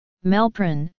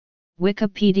Melperone,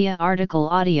 Wikipedia article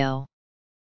audio.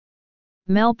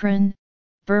 Melperone,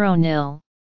 Buronil,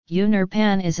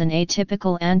 Unirpan is an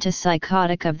atypical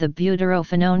antipsychotic of the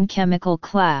butyrophenone chemical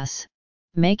class,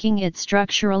 making it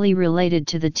structurally related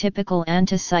to the typical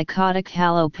antipsychotic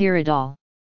haloperidol.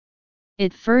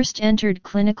 It first entered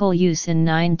clinical use in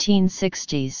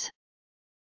 1960s.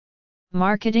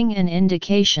 Marketing and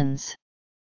indications.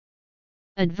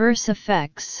 Adverse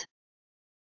effects.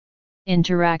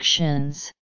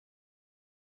 Interactions.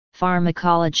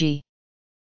 Pharmacology.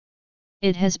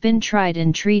 It has been tried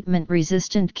in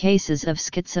treatment-resistant cases of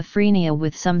schizophrenia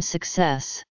with some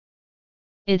success.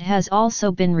 It has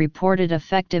also been reported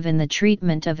effective in the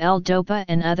treatment of L-DOPA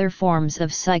and other forms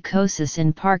of psychosis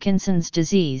in Parkinson's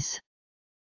disease.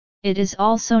 It is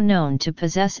also known to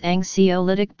possess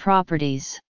anxiolytic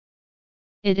properties.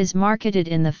 It is marketed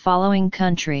in the following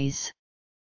countries.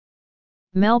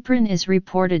 Melperone is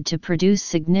reported to produce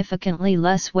significantly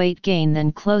less weight gain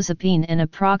than clozapine and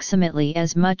approximately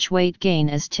as much weight gain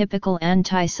as typical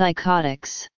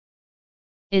antipsychotics.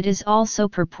 It is also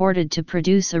purported to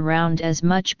produce around as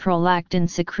much prolactin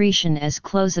secretion as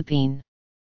clozapine.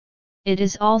 It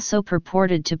is also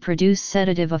purported to produce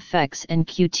sedative effects and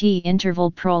QT interval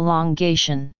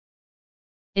prolongation.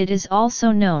 It is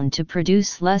also known to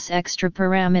produce less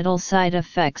extrapyramidal side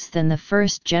effects than the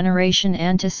first-generation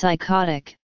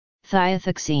antipsychotic,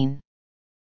 thiothiazine.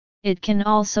 It can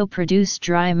also produce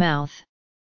dry mouth.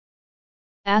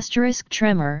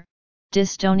 Tremor,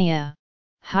 dystonia,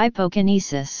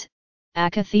 hypokinesis,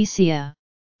 akathisia,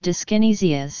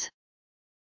 dyskinesias,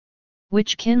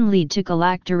 which can lead to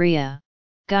galactorrhea,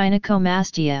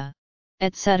 gynecomastia,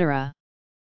 etc.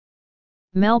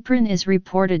 Melperone is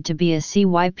reported to be a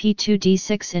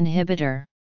CYP2D6 inhibitor.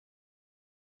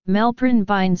 Melperone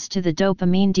binds to the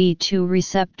dopamine D2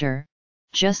 receptor,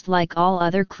 just like all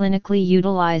other clinically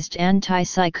utilized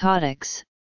antipsychotics,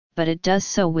 but it does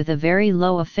so with a very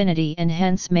low affinity and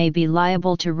hence may be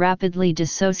liable to rapidly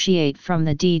dissociate from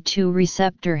the D2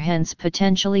 receptor, hence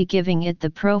potentially giving it the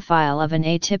profile of an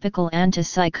atypical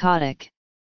antipsychotic.